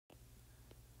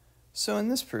So in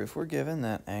this proof, we're given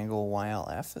that angle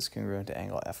YLF is congruent to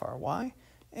angle FRY,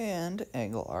 and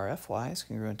angle RFY is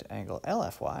congruent to angle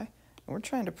LFY, and we're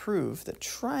trying to prove that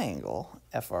triangle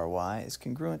FRY is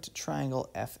congruent to triangle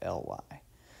FLY.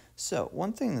 So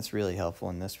one thing that's really helpful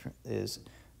in this is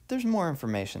there's more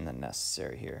information than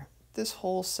necessary here. This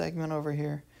whole segment over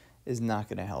here is not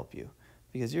going to help you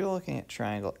because you're looking at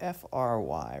triangle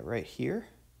FRY right here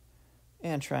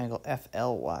and triangle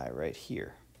FLY right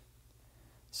here.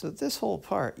 So this whole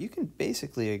part you can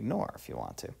basically ignore if you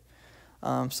want to.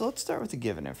 So let's start with the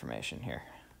given information here.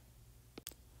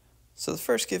 So the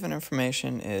first given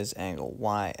information is angle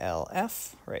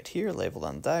YLF right here, labeled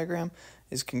on the diagram,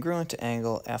 is congruent to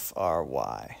angle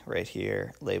FRY right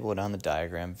here, labeled on the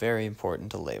diagram. Very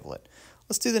important to label it.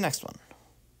 Let's do the next one.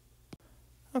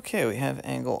 Okay, we have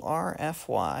angle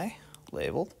RFY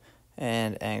labeled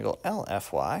and angle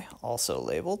LFY also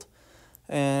labeled.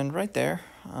 And right there,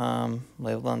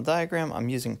 labeled on the diagram, I'm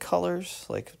using colors,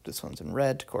 like this one's in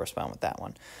red to correspond with that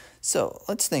one. So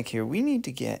let's think here. We need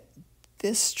to get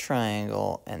this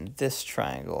triangle and this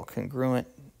triangle congruent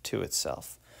to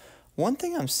itself. One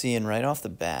thing I'm seeing right off the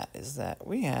bat is that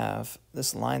we have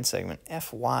this line segment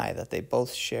FY that they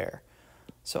both share.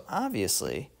 So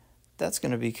obviously, that's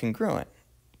going to be congruent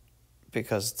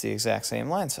because it's the exact same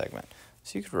line segment.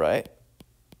 So you could write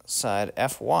side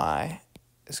FY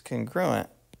is congruent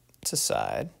to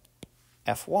side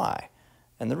FY.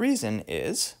 And the reason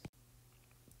is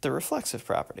the reflexive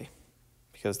property,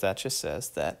 because that just says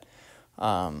that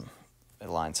a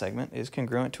line segment is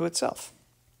congruent to itself.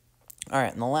 All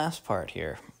right, and the last part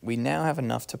here, we now have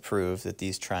enough to prove that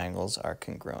these triangles are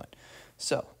congruent.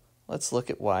 So let's look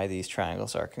at why these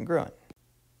triangles are congruent.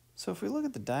 So if we look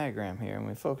at the diagram here and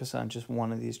we focus on just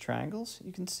one of these triangles,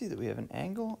 you can see that we have an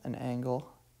angle, and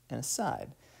a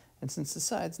side. And since the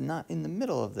side's not in the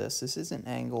middle of this isn't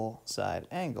angle, side,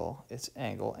 angle, it's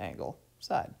angle, angle,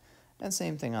 side. And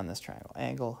same thing on this triangle,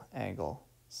 angle, angle,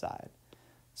 side.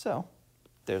 So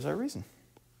there's our reason.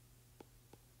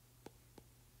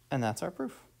 And that's our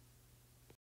proof.